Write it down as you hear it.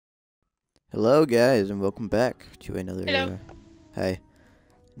Hello guys and welcome back to another Hello. hi.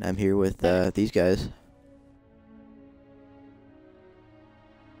 And I'm here with these guys.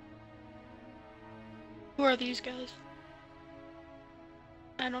 Who are these guys?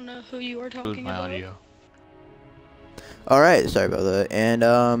 I don't know who you are talking my about. audio. Alright, sorry about that.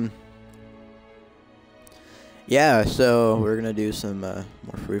 And yeah, so we're gonna do some more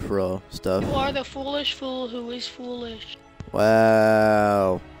free-for-all stuff. You are the foolish fool who is foolish.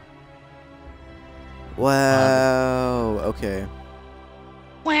 Wow. Wow. Okay.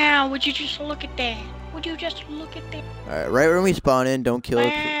 Wow, would you just look at that? Would you just look at that? Alright, right when we spawn in, don't kill it.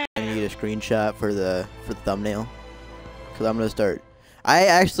 Wow. I need a screenshot for the thumbnail. Cause I'm gonna start. I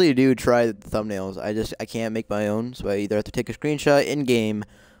actually do try the thumbnails. I can't make my own, so I either have to take a screenshot in game,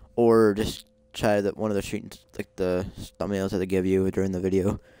 or just try one of the like the thumbnails that they give you during the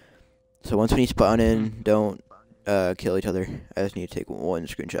video. So once we spawn in, don't kill each other. I just need to take one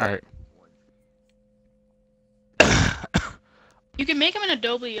screenshot. Alright. You can make them in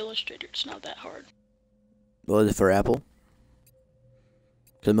Adobe Illustrator. It's not that hard. What is it for Apple?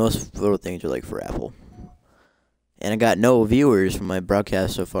 Because most little things are like for Apple. And I got no viewers from my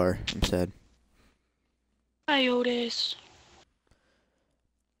broadcast so far. I'm sad. Hi, Otis.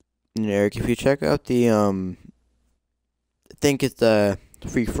 And Eric, if you check out the I think it's the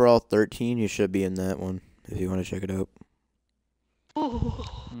Free for All 13. You should be in that one if you want to check it out.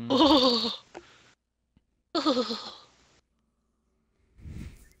 Ooh.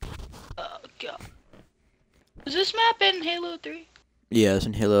 Oh, God. Is this map in Halo 3? Yeah, it's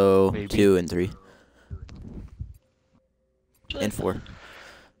in Halo Maybe. 2 and 3 and 4,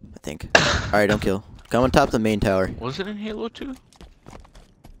 I think. All right, don't kill. Come on top of the main tower. Was it in Halo 2?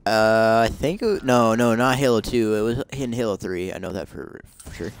 I think no, not Halo 2. It was in Halo 3. I know that for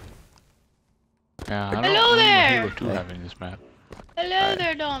sure. Yeah, I don't Hello remember there! Halo 2 Hey. having this map. Hello Alright.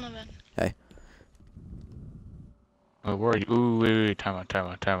 there, Donovan. Oh, where are you? Ooh, wait, time out.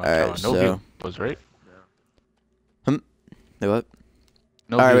 Alright, No so- was right? Wait, what?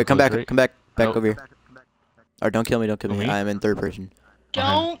 No All right, wait, come vehicles, back, right? come back Nope. over here. Or don't kill me, Me? I'm in third person.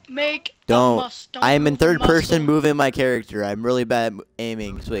 Don't make Don't. a muss. Don't I'm in move the third person muscle. moving my character. I'm really bad at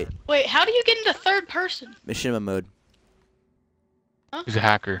aiming. So wait, Wait, how do you get into third person? machinima mode. He's a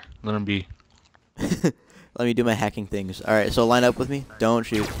hacker. Let him be. Let me do my hacking things. All right, so line up with me. Don't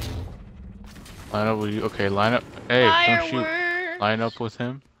shoot. Line up with you. Okay, line up. Hey, don't shoot. Fireworks. Line up with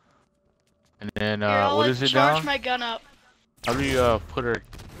him. And then, Here, I'll what is it charge down? my gun up. How do you, put her...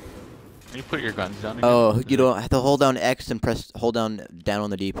 Can you put your guns down again? Oh, you don't have to hold down X and hold down on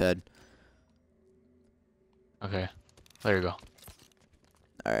the D-pad. Okay. There you go.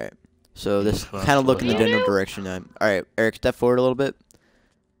 All right. So this Just wanna kind of look in the slow general down. direction. All right, Eric, step forward a little bit.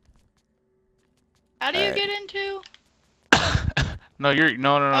 How do you Alright. get into? No,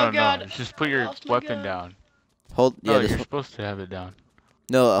 no, Oh, God. Just put your Lost my weapon gun. down. Hold. Yeah. No, This, you're supposed to have it down.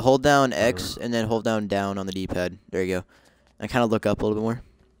 no. Hold down X and then hold down on the D-pad. There you go. And kind of look up a little bit more.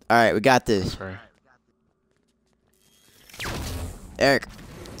 All right, we got this. Sorry. Eric,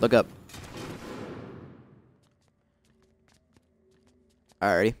 look up.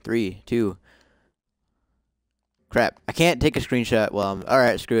 Alrighty, 3, 2. Crap, I can't take a screenshot. Well, all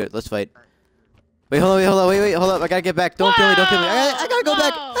right, screw it. Let's fight. Wait, hold on, wait, hold up. I gotta get back. Don't kill me, don't kill me. I gotta go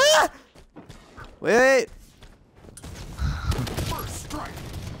back. Whoa. Ah! Wait.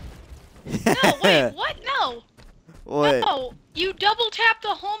 No, wait, what? No. What? No. You double tap the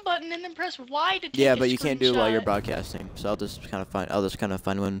home button and then press Y to take Yeah, a but you can't do it while you're screenshot. broadcasting. So I'll just kind of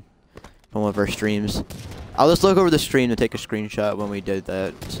find one from one of our streams. I'll just look over the stream to take a screenshot when we did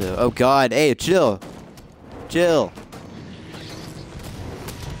that. So, oh God, hey, chill.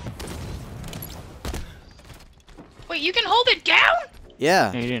 Wait, you can hold it down?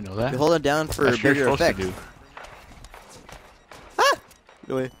 Yeah. Hey, you didn't know that? You hold it down for That's what you're bigger supposed effect. to do.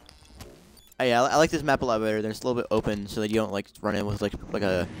 Get away. Oh, yeah, I like this map a lot better. It's a little bit open, so that you don't like run in with like a.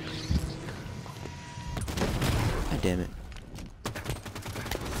 God damn it!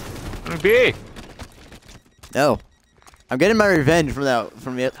 Let me be. No, I'm getting my revenge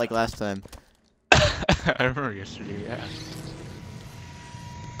from it like last time. I remember yesterday, yeah.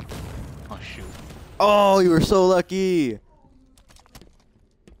 Oh, shoot. Oh, you were so lucky.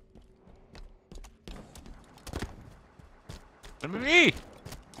 Let me be.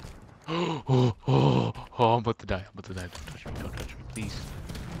 Oh, I'm about to die. Don't touch me, please.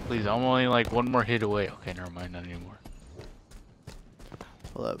 Please, I'm only like one more hit away. Okay, never mind, not anymore.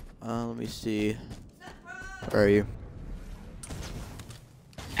 Hold up. Let me see. Where are you?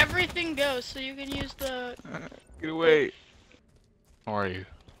 Everything goes, so you can use the... Get away. How are you?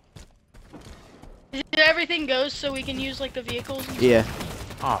 Everything goes, so we can use, like, the vehicles and Yeah.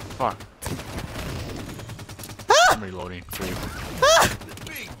 Oh, fuck. I'm reloading for you.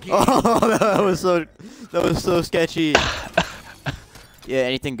 Oh, that was so sketchy. Yeah,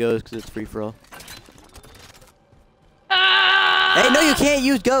 anything goes because it's free for all. Ah! Hey, no, you can't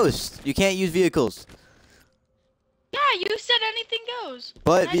use ghosts. You can't use vehicles. Yeah, you said anything goes.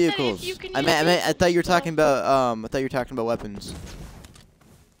 But I said if vehicles. you can I use meant I thought you were vehicles, talking about I thought you were talking about weapons.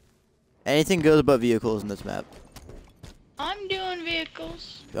 Anything goes but vehicles in this map. I'm doing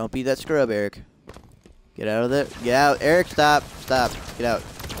vehicles. Don't be that scrub, Eric. Get out of there. Get out. Eric, stop. Stop. Get out.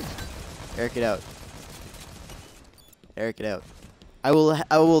 Eric, get out. Eric, get out. I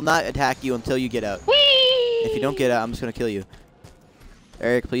will not attack you until you get out. Whee! If you don't get out, I'm just gonna kill you.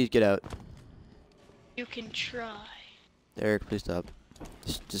 Eric, please get out. You can try. Eric, please stop.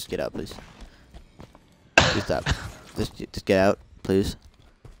 Just get out, please. Please stop. Just get out, please.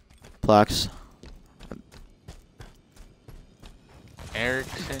 Plox.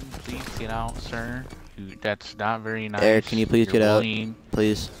 Erickson, please get out, sir. That's not very nice. Eric, can you please You're get bullying. out?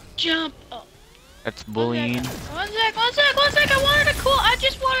 Please. Jump. Oh. That's bullying. One sec. I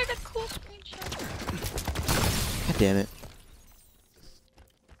just wanted a cool screenshot. God damn it.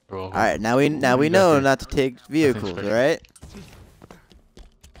 Bro. All right, now we know not to take vehicles. All right.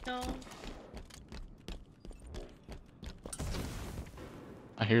 No.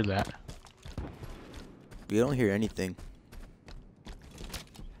 I hear that. We don't hear anything.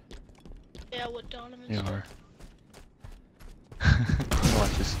 Yeah, what Donovan You said. are.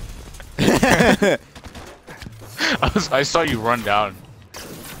 Watch this. I saw you run down.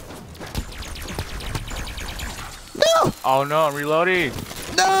 No! Oh no, I'm reloading.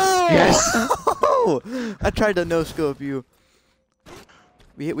 No! Yes! I tried to no scope you.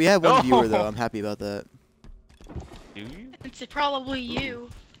 We have one No! viewer though. I'm happy about that. Do you? It's probably you.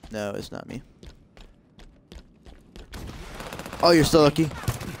 No, it's not me. Oh, you're so lucky.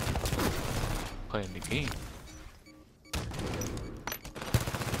 Playing the game.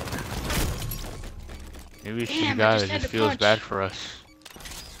 Maybe it's Damn, the I guy just that had just to feels punch. bad for us.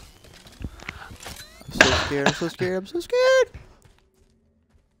 I'm so scared. I'm so scared. I'm so scared.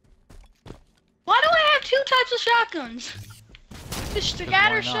 Why do I have 2 types of shotguns? The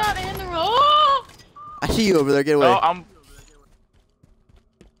scatter why not? shot and the roll. I see you over there. Get away. Oh, I'm.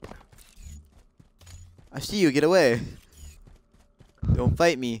 I see you. Get away. Don't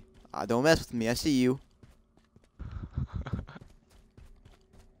fight me. Don't mess with me. I see you.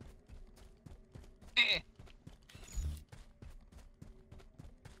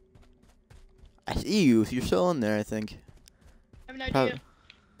 I see you. You're still in there, I think. I have an idea. Probably.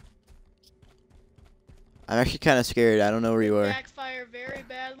 I'm actually kind of scared. I don't know where you are. Backfire very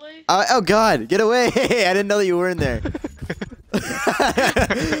badly. Oh God! Get away! I didn't know that you were in there.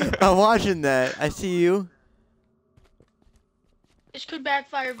 I'm watching that. I see you. This could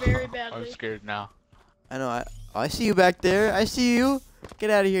backfire very I'm badly. scared now. I know. I see you back there. I see you. Get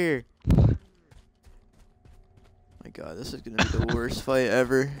out of here. My God, this is gonna be the worst fight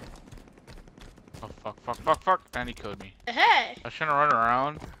ever. Oh fuck. And he killed me. Hey! I was trying to run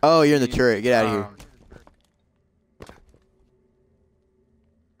around. Oh, you're in the turret. Get out of here.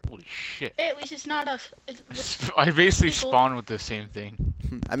 Holy shit. Hey, at least it's not us. I basically people. spawned with the same thing.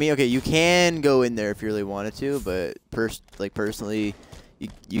 I mean, okay, you can go in there if you really wanted to, but personally,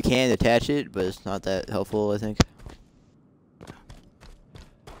 you can attach it, but it's not that helpful, I think.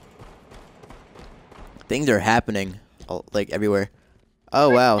 Things are happening, like everywhere. Oh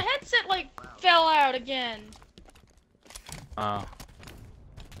wow. The headset like fell out again. Oh,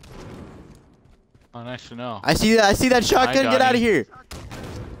 nice to know. I see that. I see that shotgun. Get out of Johnny. here.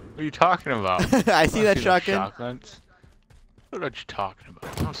 What are you talking about? I see that no shotgun. Shotguns. What are you talking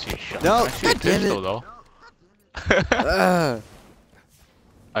about? I don't see a shotgun. No, I see a God damn pistol it. though.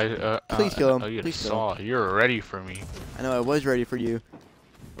 Ugh. Please kill him. Oh, you Please kill saw. You're ready for me. I know. I was ready for you.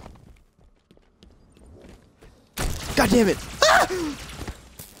 God damn it! Ah!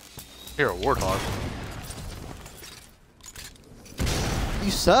 You're a warthog.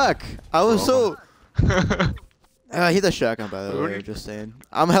 You suck. I was so. I hit the shotgun, by the What way. did- Just saying.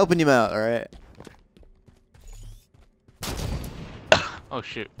 I'm helping him out. All right. Oh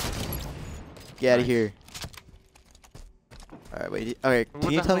shit. Get out of Nice. here. All right. Wait. Okay. What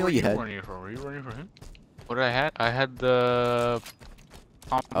Can you the tell hell me were what you had? running for? Were you running for him? What did I had? I had the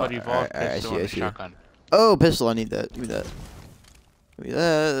combat alright, evolved alright, I pistol see, and I the see. shotgun. Oh, pistol. I need that. Give me that. Give me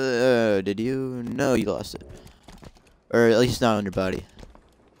that. Did you? No, you lost it. Or at least not on your body.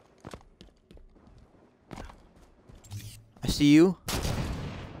 I see you.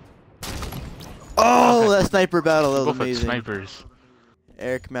 Oh, that sniper battle. That was Both like amazing. snipers.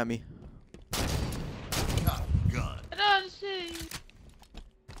 Eric, come at me. I don't see.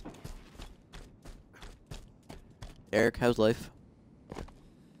 Eric, how's life?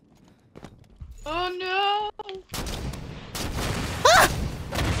 Oh no!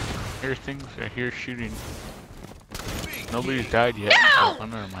 Here's things. I hear shooting. Nobody's died yet. No! Oh,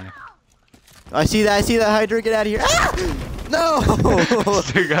 never mind. I see that. I see that Hydra. Get out of here. Ah! No.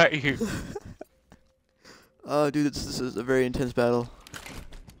 Still got you. Oh, dude, this is a very intense battle.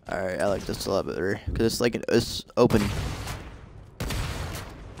 All right, I like this a lot better because it's like it's open.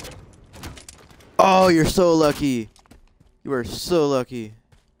 Oh, you're so lucky. You are so lucky.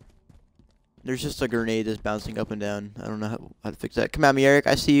 There's just a grenade that's bouncing up and down. I don't know how to fix that. Come at me, Eric.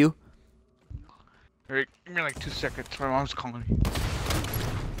 I see you. Eric, give me like 2 seconds. My mom's calling me.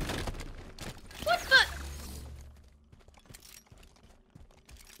 What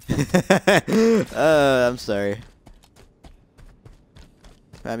the? I'm sorry.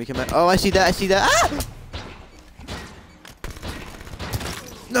 Come at me, come at. Oh, I see that. I see that. Ah!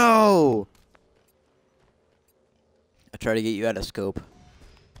 No. I tried to get you out of scope.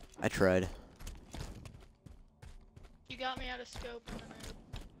 I tried. You got me out of scope.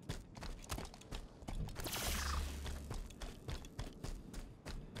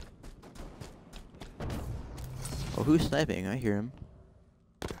 Oh, who's sniping? I hear him.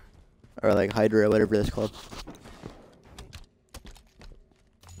 Or like Hydra, whatever that's called.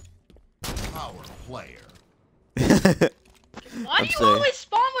 Power player. Why I'm do you sorry. always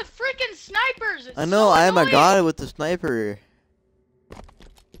spawn with freaking snipers? It's I know, so I am a annoying. god with the sniper.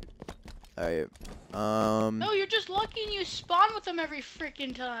 Alright. No, you're just lucky and you spawn with them every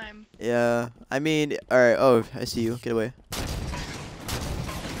freaking time. Yeah. I mean, alright. Oh, I see you. Get away.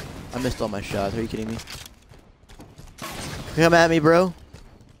 I missed all my shots. Are you kidding me? Come at me, bro.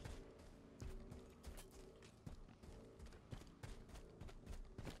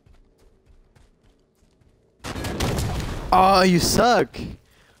 Oh, you suck.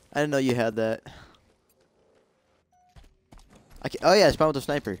 I didn't know you had that. Oh yeah, spawn with a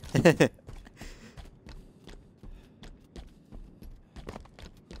sniper. I'm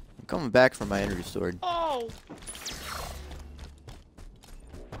coming back from my energy sword. Oh.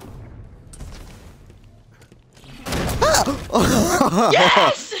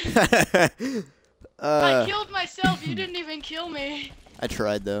 Yes! I killed myself. You didn't even kill me. I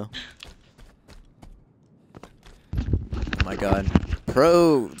tried though. Oh my god.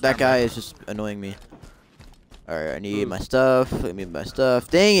 Pro, that guy is just annoying me. Alright, I need my stuff. I need my stuff.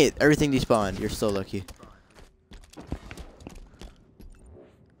 Dang it! Everything despawned. You're so lucky.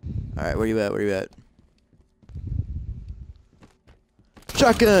 Alright, where you at? Where you at?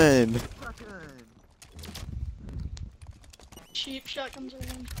 Shotgun! Cheap shotguns are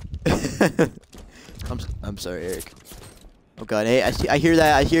in. I'm sorry, Eric. Oh god, hey, I hear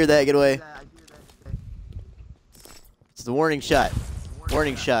that. I hear that. Get away. It's the warning shot.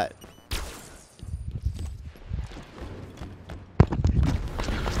 Warning shot.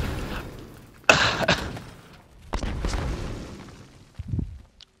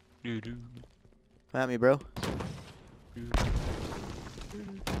 Doo-doo. Come at me, bro.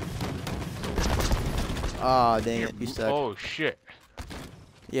 Aw, dang it. You suck. Oh shit.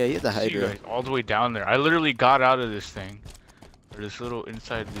 Yeah, you have the I see you Hydra. guys all the way down there. I literally got out of this thing. Or this little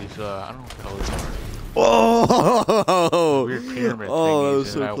inside these I don't know what the hell these are. Oh! Weird pyramid Oh, that thingies,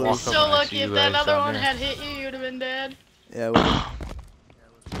 was and I so walk close. up So and I lucky see if you that guys other down one there. had hit you, you'd have been dead. Yeah, well.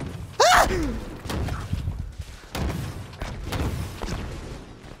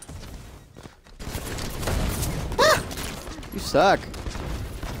 You suck.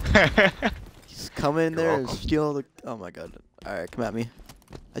 Just come in there and welcome. steal the. Oh my god. Alright, come at me.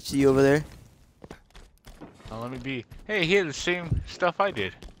 I see you over there. Oh, let me be. Hey, he had the same stuff I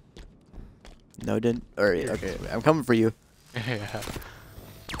did. No, didn't. Alright, okay. I'm coming for you. Yeah.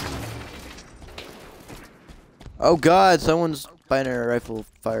 Oh god, someone's binary rifle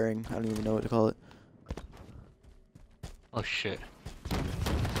firing. I don't even know what to call it. Oh shit.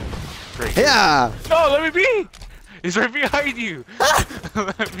 Great. Yeah! No, let me be! He's right behind you!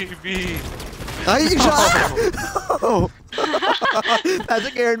 Let me be! Oh, you shot! Oh. That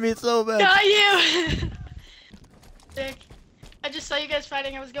scared me so bad. Got you! Dick. I just saw you guys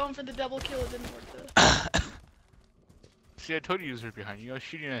fighting. I was going for the double kill. It didn't work though. See, I told you he was right behind you. I was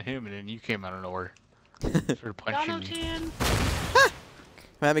shooting at him and then you came out of nowhere. Started punching me. Dono-tan.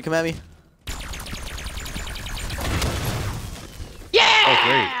 Come at me, come at me.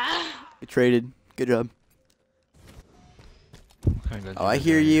 Yeah! We traded. Good job. Kinda Oh, I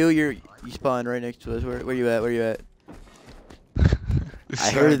hear you. You spawned right next to us. Where you at? Where you at? This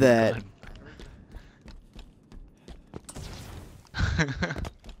I heard is that. done.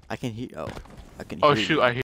 I can hear. Oh, I can. Oh hear shoot! you. I hear.